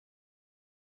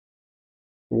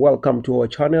welcome to our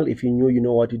channel. If you're new, you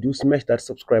know what to do. Smash that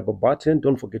subscribe button.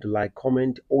 Don't forget to like,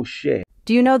 comment, or share.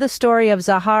 Do you know the story of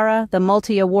Zahara, the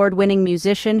multi-award-winning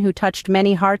musician who touched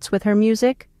many hearts with her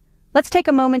music? Let's take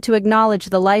a moment to acknowledge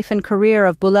the life and career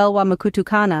of Bulelwa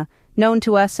Mkutukana, known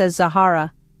to us as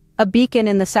Zahara. A beacon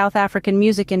in the South African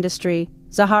music industry,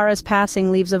 Zahara's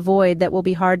passing leaves a void that will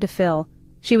be hard to fill.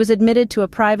 She was admitted to a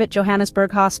private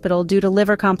Johannesburg hospital due to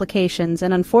liver complications,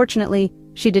 and unfortunately,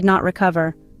 she did not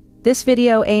recover. This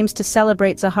video aims to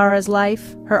celebrate Zahara's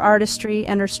life, her artistry,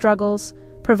 and her struggles,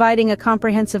 providing a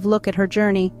comprehensive look at her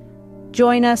journey.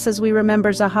 Join us as we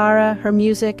remember Zahara, her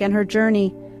music, and her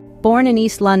journey. Born in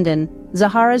East London,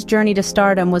 Zahara's journey to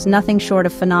stardom was nothing short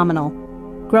of phenomenal.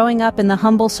 Growing up in the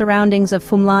humble surroundings of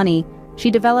Phumlani, she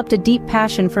developed a deep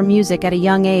passion for music at a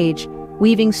young age,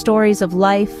 weaving stories of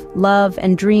life, love,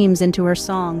 and dreams into her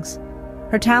songs.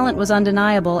 Her talent was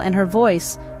undeniable, and her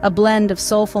voice, a blend of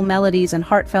soulful melodies and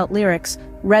heartfelt lyrics,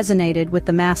 resonated with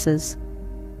the masses.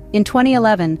 In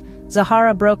 2011,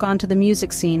 Zahara broke onto the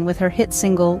music scene with her hit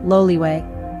single, Loliwe.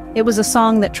 It was a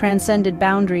song that transcended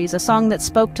boundaries, a song that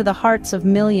spoke to the hearts of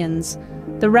millions.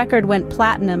 The record went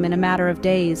platinum in a matter of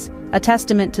days, a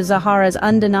testament to Zahara's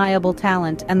undeniable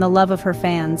talent and the love of her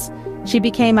fans. She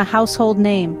became a household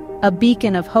name, a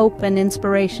beacon of hope and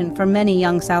inspiration for many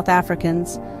young South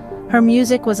Africans. Her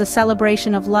music was a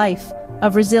celebration of life,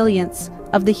 of resilience,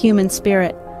 of the human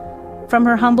spirit. From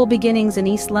her humble beginnings in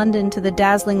East London to the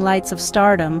dazzling lights of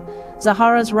stardom,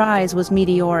 Zahara's rise was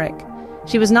meteoric.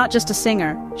 She was not just a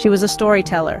singer, she was a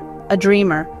storyteller, a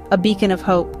dreamer, a beacon of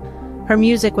hope. Her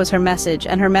music was her message,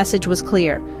 and her message was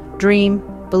clear: dream,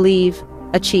 believe,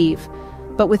 achieve.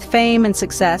 But with fame and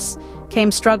success came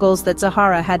struggles that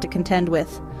Zahara had to contend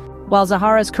with. While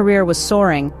Zahara's career was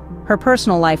soaring, her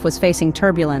personal life was facing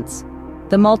turbulence.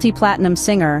 The multi-platinum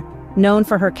singer, known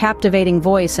for her captivating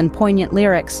voice and poignant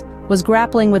lyrics, was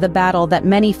grappling with a battle that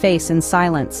many face in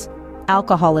silence: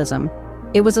 alcoholism.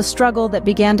 It was a struggle that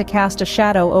began to cast a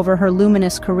shadow over her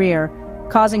luminous career,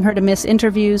 causing her to miss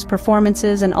interviews,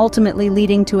 performances, and ultimately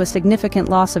leading to a significant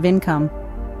loss of income.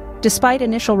 Despite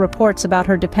initial reports about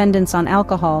her dependence on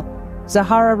alcohol,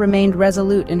 Zahara remained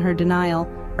resolute in her denial,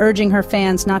 urging her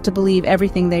fans not to believe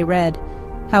everything they read.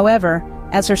 However,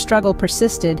 as her struggle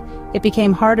persisted, it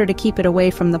became harder to keep it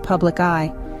away from the public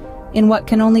eye. In what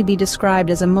can only be described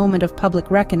as a moment of public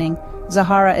reckoning,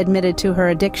 Zahara admitted to her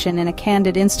addiction in a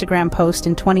candid Instagram post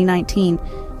in 2019,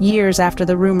 years after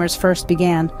the rumors first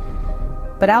began.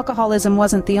 But alcoholism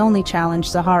wasn't the only challenge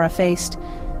Zahara faced.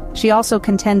 She also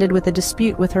contended with a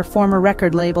dispute with her former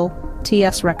record label,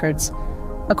 TS Records.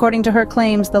 According to her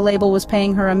claims, the label was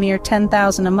paying her a mere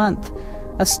 $10,000 a month,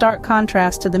 a stark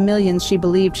contrast to the millions she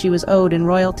believed she was owed in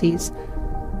royalties.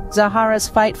 Zahara's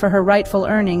fight for her rightful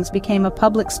earnings became a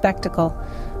public spectacle,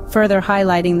 further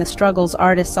highlighting the struggles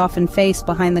artists often face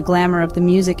behind the glamour of the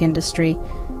music industry.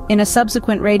 In a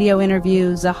subsequent radio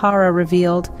interview, Zahara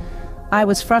revealed, "I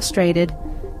was frustrated,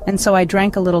 and so I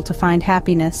drank a little to find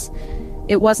happiness.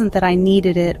 It wasn't that I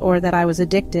needed it or that I was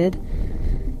addicted."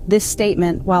 This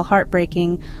statement, while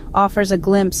heartbreaking, offers a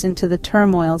glimpse into the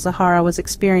turmoil Zahara was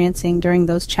experiencing during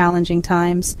those challenging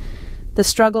times. The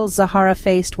struggles Zahara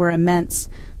faced were immense,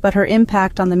 but her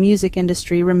impact on the music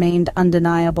industry remained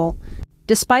undeniable.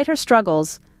 Despite her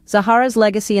struggles, Zahara's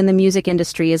legacy in the music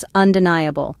industry is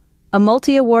undeniable. A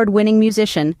multi-award-winning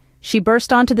musician, she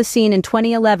burst onto the scene in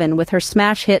 2011 with her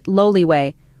smash hit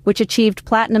Loliwe, which achieved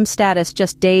platinum status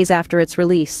just days after its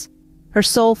release. Her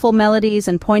soulful melodies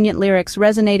and poignant lyrics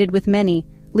resonated with many,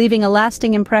 leaving a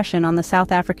lasting impression on the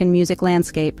South African music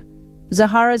landscape.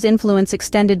 Zahara's influence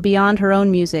extended beyond her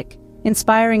own music,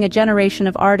 inspiring a generation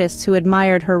of artists who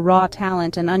admired her raw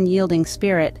talent and unyielding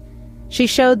spirit. She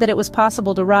showed that it was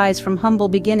possible to rise from humble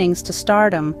beginnings to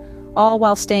stardom, all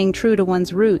while staying true to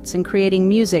one's roots and creating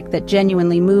music that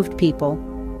genuinely moved people.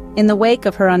 In the wake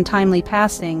of her untimely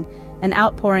passing, an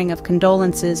outpouring of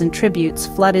condolences and tributes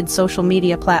flooded social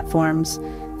media platforms.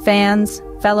 Fans,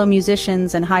 fellow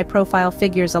musicians, and high-profile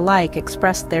figures alike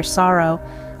expressed their sorrow,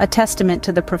 a testament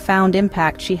to the profound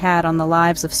impact she had on the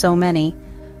lives of so many.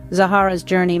 Zahara's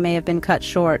journey may have been cut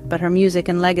short, but her music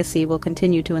and legacy will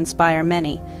continue to inspire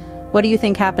many. What do you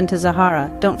think happened to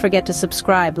Zahara? Don't forget to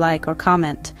subscribe, like, or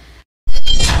comment.